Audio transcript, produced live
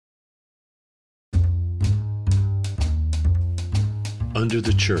Under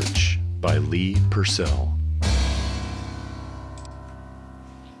the Church by Lee Purcell.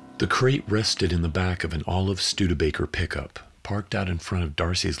 The crate rested in the back of an Olive Studebaker pickup, parked out in front of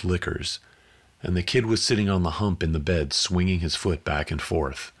Darcy's Liquors, and the kid was sitting on the hump in the bed, swinging his foot back and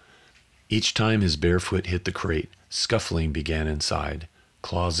forth. Each time his bare foot hit the crate, scuffling began inside,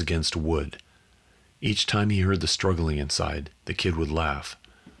 claws against wood. Each time he heard the struggling inside, the kid would laugh.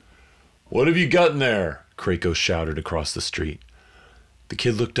 "What have you got in there?" Krako shouted across the street. The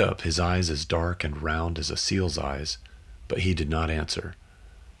kid looked up, his eyes as dark and round as a seal's eyes, but he did not answer.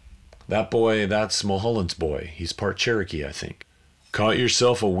 "That boy, that's Mulholland's boy. He's part Cherokee, I think." "Caught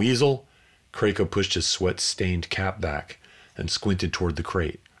yourself a weasel?" Krako pushed his sweat-stained cap back and squinted toward the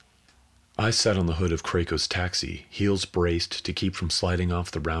crate. I sat on the hood of Krako's taxi, heels braced to keep from sliding off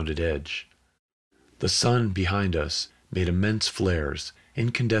the rounded edge. The sun behind us made immense flares,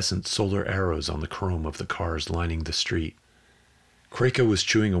 incandescent solar arrows on the chrome of the cars lining the street. Krako was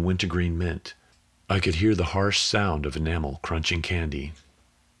chewing a wintergreen mint. I could hear the harsh sound of enamel crunching candy.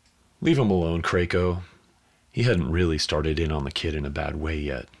 "Leave him alone, Krako." He hadn't really started in on the kid in a bad way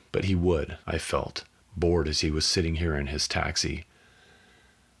yet, but he would, I felt, bored as he was sitting here in his taxi.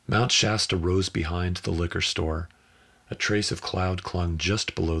 Mount Shasta rose behind the liquor store. A trace of cloud clung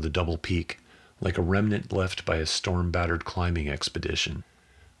just below the double peak, like a remnant left by a storm-battered climbing expedition.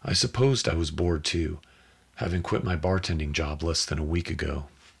 I supposed I was bored too, having quit my bartending job less than a week ago.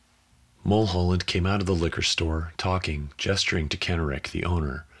 Mulholland came out of the liquor store, talking, gesturing to Kenrick, the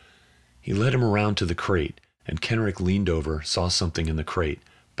owner. He led him around to the crate, and Kenrick leaned over, saw something in the crate,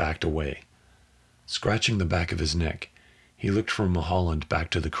 backed away. Scratching the back of his neck, he looked from Mulholland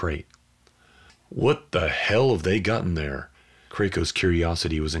back to the crate. "What the hell have they got in there?" Krako's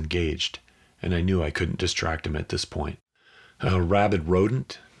curiosity was engaged, and I knew I couldn't distract him at this point. "A rabid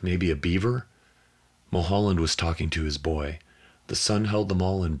rodent? Maybe a beaver?" Mulholland was talking to his boy. The sun held them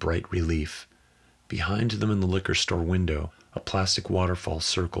all in bright relief. Behind them in the liquor store window, a plastic waterfall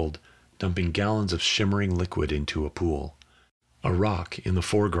circled, dumping gallons of shimmering liquid into a pool. A rock in the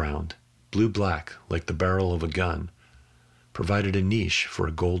foreground, blue-black like the barrel of a gun, provided a niche for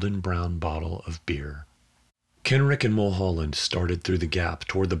a golden-brown bottle of beer. Kenrick and Mulholland started through the gap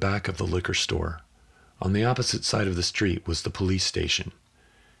toward the back of the liquor store. On the opposite side of the street was the police station.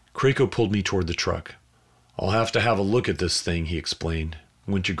 Krako pulled me toward the truck. "I'll have to have a look at this thing," he explained.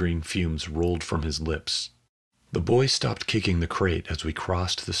 Wintergreen fumes rolled from his lips. The boy stopped kicking the crate as we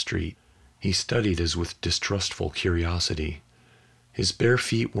crossed the street. He studied us with distrustful curiosity. His bare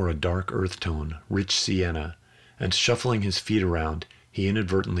feet were a dark earth tone, rich sienna, and shuffling his feet around, he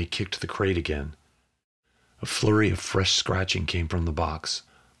inadvertently kicked the crate again. A flurry of fresh scratching came from the box.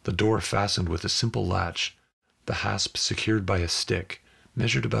 The door fastened with a simple latch, the hasp secured by a stick,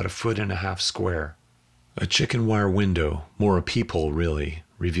 measured about 1.5 feet square. A chicken wire window, more a peephole really,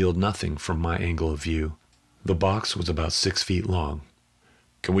 revealed nothing from my angle of view. The box was about 6 feet long.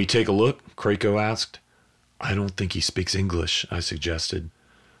 "Can we take a look?" Krako asked. "I don't think he speaks English," I suggested.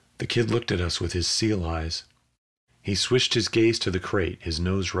 The kid looked at us with his seal eyes. He switched his gaze to the crate, his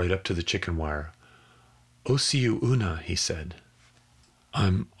nose right up to the chicken wire. "Osiu una," he said.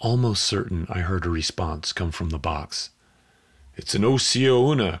 I'm almost certain I heard a response come from the box. "It's an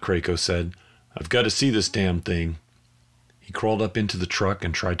Osiu una," Krako said. "I've got to see this damn thing." He crawled up into the truck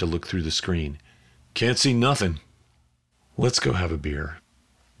and tried to look through the screen. "Can't see nothing." "Let's go have a beer."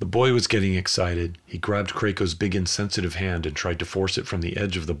 The boy was getting excited. He grabbed Krako's big insensitive hand and tried to force it from the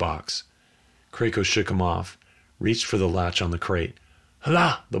edge of the box. Krako shook him off, reached for the latch on the crate.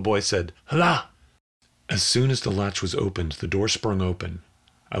 "Hala!" the boy said. "Hala!" As soon as the latch was opened, the door sprung open.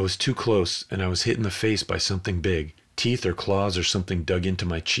 I was too close, and I was hit in the face by something big, teeth or claws or something dug into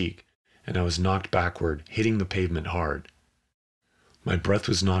my cheek, and I was knocked backward, hitting the pavement hard. My breath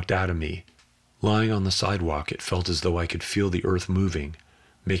was knocked out of me. Lying on the sidewalk, it felt as though I could feel the earth moving,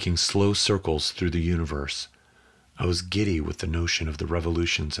 making slow circles through the universe. I was giddy with the notion of the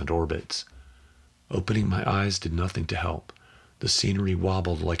revolutions and orbits. Opening my eyes did nothing to help. The scenery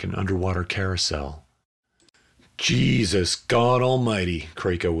wobbled like an underwater carousel. "Jesus God Almighty,"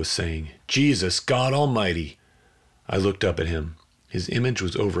 Krako was saying. "Jesus God Almighty." I looked up at him. His image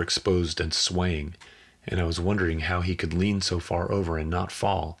was overexposed and swaying, and I was wondering how he could lean so far over and not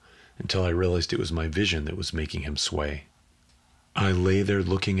fall, until I realized it was my vision that was making him sway. I lay there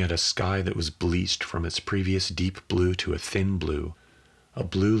looking at a sky that was bleached from its previous deep blue to a thin blue, a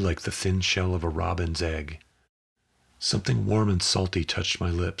blue like the thin shell of a robin's egg. Something warm and salty touched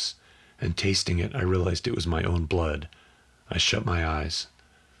my lips, and tasting it, I realized it was my own blood. I shut my eyes.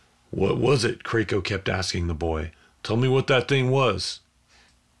 "What was it?" Krako kept asking the boy. "Tell me what that thing was."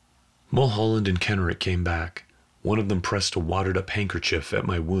 Mulholland and Kenrick came back. One of them pressed a wadded-up handkerchief at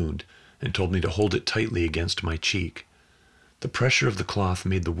my wound and told me to hold it tightly against my cheek. The pressure of the cloth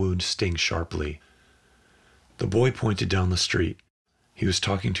made the wound sting sharply. The boy pointed down the street. He was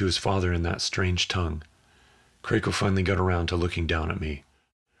talking to his father in that strange tongue. Krakow finally got around to looking down at me.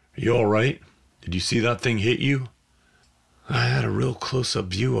 "Are you all right? Did you see that thing hit you?" "I had a real close-up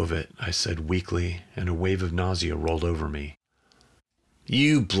view of it," I said weakly, and a wave of nausea rolled over me.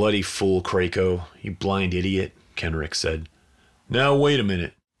 "You bloody fool, Krakow, you blind idiot," Kenrick said. "Now wait a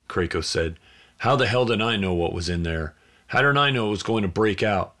minute," Krakow said. "How the hell did I know what was in there? How did I know it was going to break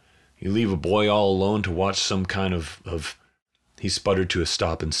out? You leave a boy all alone to watch some kind of... He sputtered to a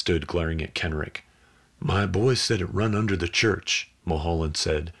stop and stood glaring at Kenrick. "My boy said it run under the church," Mulholland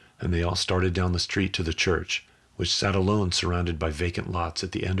said, and they all started down the street to the church, which sat alone surrounded by vacant lots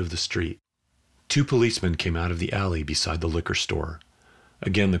at the end of the street. 2 policemen came out of the alley beside the liquor store.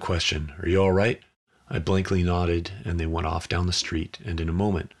 Again the question, "Are you all right?" I blankly nodded, and they went off down the street, and in a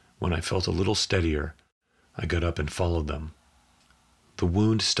moment, when I felt a little steadier, I got up and followed them. The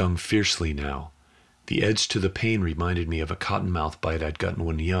wound stung fiercely now. The edge to the pain reminded me of a cottonmouth bite I'd gotten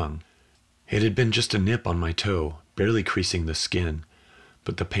when young. It had been just a nip on my toe, barely creasing the skin,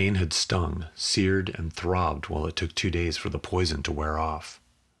 but the pain had stung, seared, and throbbed while it took 2 days for the poison to wear off.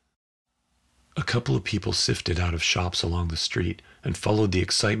 A couple of people sifted out of shops along the street and followed the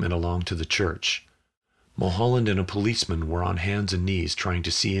excitement along to the church. Mulholland and a policeman were on hands and knees trying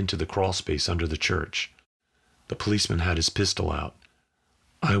to see into the crawlspace under the church. The policeman had his pistol out.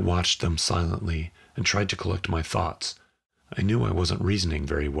 I watched them silently and tried to collect my thoughts. I knew I wasn't reasoning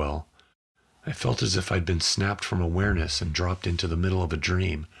very well. I felt as if I'd been snapped from awareness and dropped into the middle of a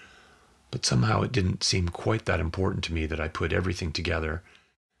dream, but somehow it didn't seem quite that important to me that I put everything together,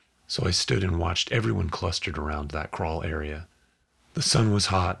 so I stood and watched everyone clustered around that crawl area. The sun was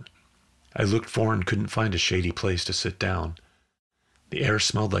hot. I looked for and couldn't find a shady place to sit down. The air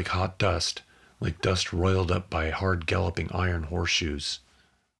smelled like hot dust, like dust roiled up by hard galloping iron horseshoes.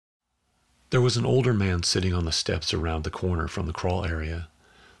 There was an older man sitting on the steps around the corner from the crawl area.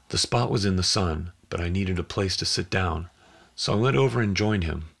 The spot was in the sun, but I needed a place to sit down, so I went over and joined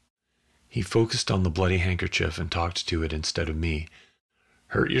him. He focused on the bloody handkerchief and talked to it instead of me.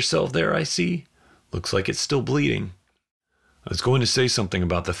 "Hurt yourself there, I see? Looks like it's still bleeding." I was going to say something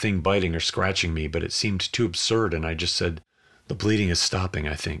about the thing biting or scratching me, but it seemed too absurd, and I just said, "The bleeding is stopping,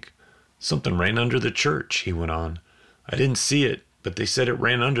 I think." "Something ran under the church," he went on. "I didn't see it, but they said it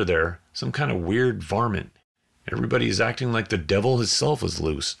ran under there, some kind of weird varmint. Everybody is acting like the devil himself was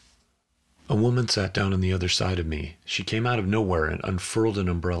loose." A woman sat down on the other side of me. She came out of nowhere and unfurled an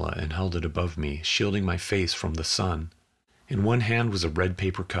umbrella and held it above me, shielding my face from the sun. In one hand was a red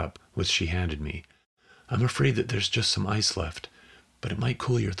paper cup, which she handed me. "I'm afraid that there's just some ice left, but it might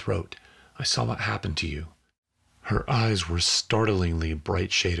cool your throat. I saw what happened to you." Her eyes were a startlingly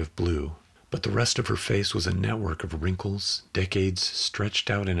bright shade of blue, but the rest of her face was a network of wrinkles, decades stretched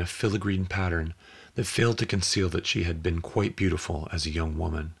out in a filigree pattern that failed to conceal that she had been quite beautiful as a young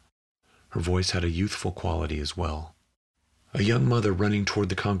woman. Her voice had a youthful quality as well. A young mother running toward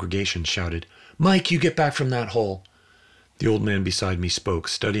the congregation shouted, "Mike, you get back from that hole!" The old man beside me spoke,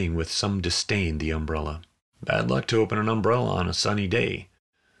 studying with some disdain the umbrella. "Bad luck to open an umbrella on a sunny day."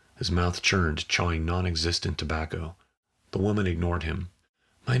 His mouth churned, chawing non-existent tobacco. The woman ignored him.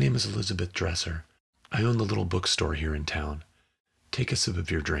 "My name is Elizabeth Dresser. I own the little bookstore here in town. Take a sip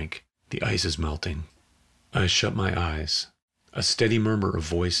of your drink. The ice is melting." I shut my eyes. A steady murmur of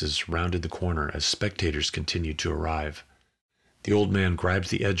voices rounded the corner as spectators continued to arrive. The old man grabbed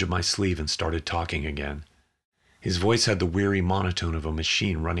the edge of my sleeve and started talking again. His voice had the weary monotone of a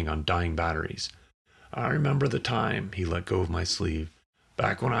machine running on dying batteries. "I remember the time," he let go of my sleeve,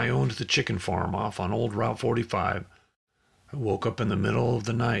 "back when I owned the chicken farm off on old Route 45. I woke up in the middle of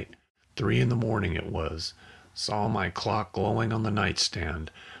the night, 3 in the morning it was, saw my clock glowing on the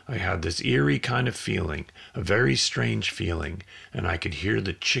nightstand. I had this eerie kind of feeling, a very strange feeling, and I could hear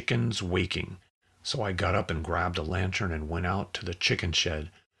the chickens waking. So I got up and grabbed a lantern and went out to the chicken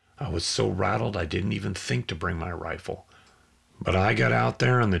shed. I was so rattled I didn't even think to bring my rifle. But I got out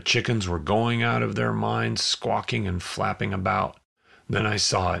there and the chickens were going out of their minds, squawking and flapping about. Then I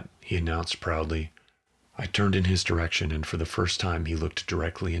saw it," he announced proudly. I turned in his direction, and for the first time he looked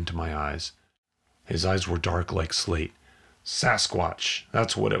directly into my eyes. His eyes were dark like slate. "Sasquatch,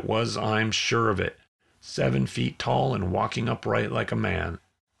 that's what it was, I'm sure of it. 7 feet tall and walking upright like a man.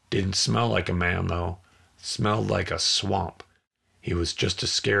 Didn't smell like a man, though. Smelled like a swamp. He was just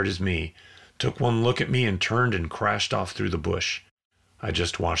as scared as me. Took one look at me and turned and crashed off through the bush. I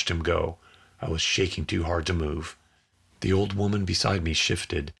just watched him go. I was shaking too hard to move." The old woman beside me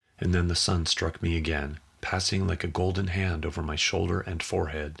shifted, and then the sun struck me again. passing like a golden hand over my shoulder and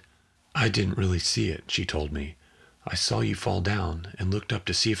forehead. "I didn't really see it," she told me. "I saw you fall down and looked up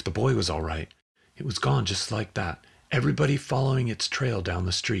to see if the boy was all right. It was gone just like that, everybody following its trail down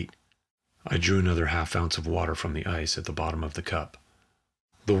the street." I drew another half-ounce of water from the ice at the bottom of the cup.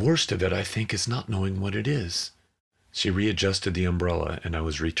 "The worst of it, I think, is not knowing what it is." She readjusted the umbrella, and I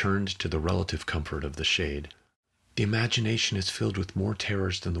was returned to the relative comfort of the shade. "The imagination is filled with more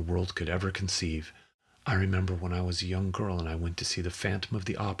terrors than the world could ever conceive. I remember when I was a young girl and I went to see the Phantom of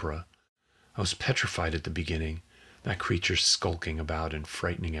the Opera. I was petrified at the beginning, that creature skulking about and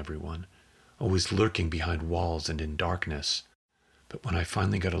frightening everyone, always lurking behind walls and in darkness. But when I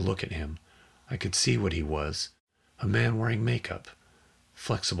finally got a look at him, I could see what he was, a man wearing makeup,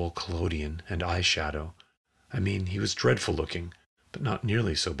 flexible collodion and eyeshadow. I mean, he was dreadful looking, but not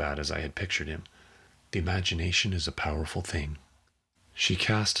nearly so bad as I had pictured him. The imagination is a powerful thing." She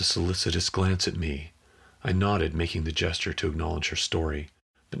cast a solicitous glance at me. I nodded, making the gesture to acknowledge her story,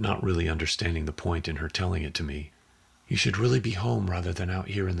 but not really understanding the point in her telling it to me. "You should really be home rather than out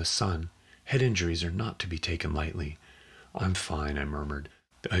here in the sun. Head injuries are not to be taken lightly." "I'm fine," I murmured.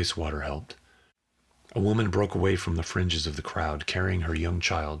 The ice water helped. A woman broke away from the fringes of the crowd, carrying her young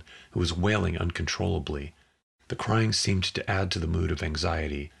child, who was wailing uncontrollably. The crying seemed to add to the mood of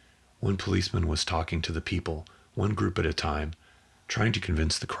anxiety. One policeman was talking to the people, one group at a time, trying to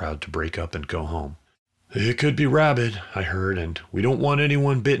convince the crowd to break up and go home. "It could be rabid," I heard, "and we don't want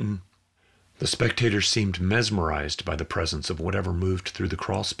anyone bitten." The spectators seemed mesmerized by the presence of whatever moved through the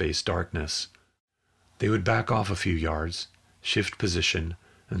crawlspace darkness. They would back off a few yards, shift position,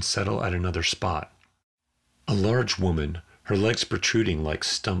 and settle at another spot. A large woman, her legs protruding like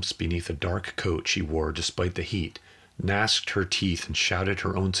stumps beneath a dark coat she wore despite the heat, gnashed her teeth and shouted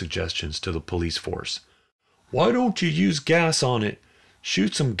her own suggestions to the police force. "Why don't you use gas on it?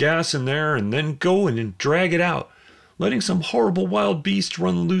 Shoot some gas in there and then go in and drag it out. Letting some horrible wild beast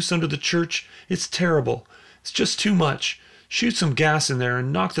run loose under the church, it's terrible. It's just too much. Shoot some gas in there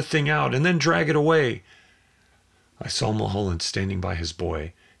and knock the thing out and then drag it away." I saw Mulholland standing by his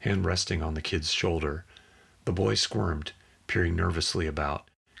boy, hand resting on the kid's shoulder. The boy squirmed, peering nervously about,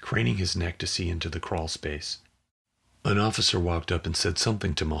 craning his neck to see into the crawl space. An officer walked up and said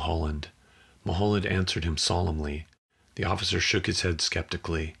something to Mulholland. Mulholland answered him solemnly. The officer shook his head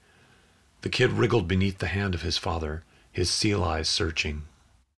skeptically. The kid wriggled beneath the hand of his father, his seal eyes searching.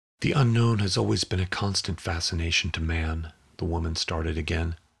 "The unknown has always been a constant fascination to man," the woman started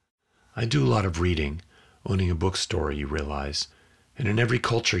again. "I do a lot of reading, owning a bookstore, you realize, and in every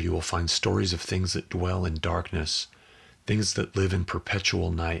culture you will find stories of things that dwell in darkness, things that live in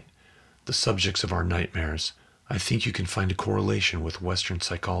perpetual night, the subjects of our nightmares. I think you can find a correlation with Western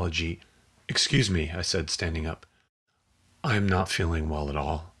psychology." "Excuse me," I said, standing up. "I am not feeling well at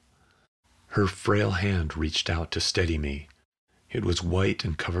all." Her frail hand reached out to steady me. It was white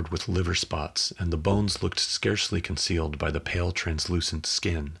and covered with liver spots, and the bones looked scarcely concealed by the pale translucent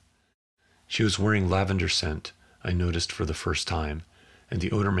skin. She was wearing lavender scent, I noticed for the first time, and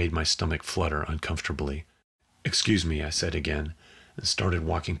the odor made my stomach flutter uncomfortably. "Excuse me," I said again, and started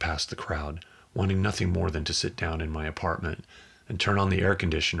walking past the crowd, wanting nothing more than to sit down in my apartment and turn on the air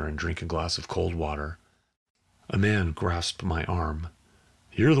conditioner and drink a glass of cold water. A man grasped my arm.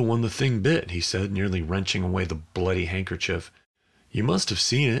 "You're the one the thing bit," he said, nearly wrenching away the bloody handkerchief. "You must have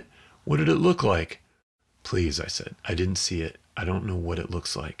seen it. What did it look like?" "Please," I said. "I didn't see it. I don't know what it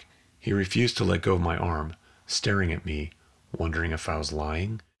looks like." He refused to let go of my arm, staring at me, wondering if I was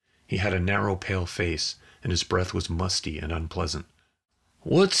lying. He had a narrow, pale face, and his breath was musty and unpleasant.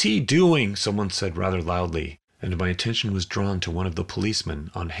 "What's he doing?" someone said rather loudly, and my attention was drawn to one of the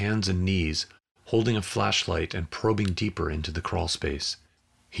policemen on hands and knees, holding a flashlight and probing deeper into the crawlspace.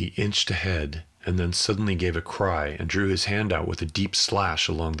 He inched ahead, and then suddenly gave a cry and drew his hand out with a deep slash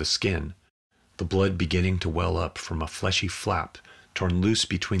along the skin, the blood beginning to well up from a fleshy flap torn loose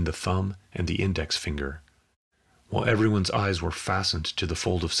between the thumb and the index finger. While everyone's eyes were fastened to the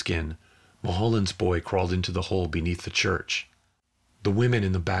fold of skin, Mulholland's boy crawled into the hole beneath the church. The women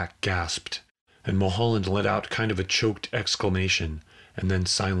in the back gasped, and Mulholland let out kind of a choked exclamation, and then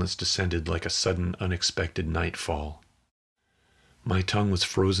silence descended like a sudden, unexpected nightfall. My tongue was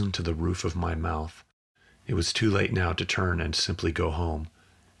frozen to the roof of my mouth. It was too late now to turn and simply go home,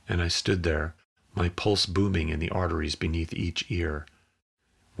 and I stood there, my pulse booming in the arteries beneath each ear.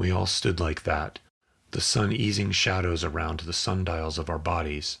 We all stood like that, the sun easing shadows around the sundials of our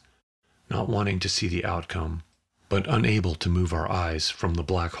bodies, not wanting to see the outcome, but unable to move our eyes from the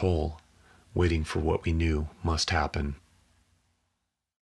black hole, waiting for what we knew must happen.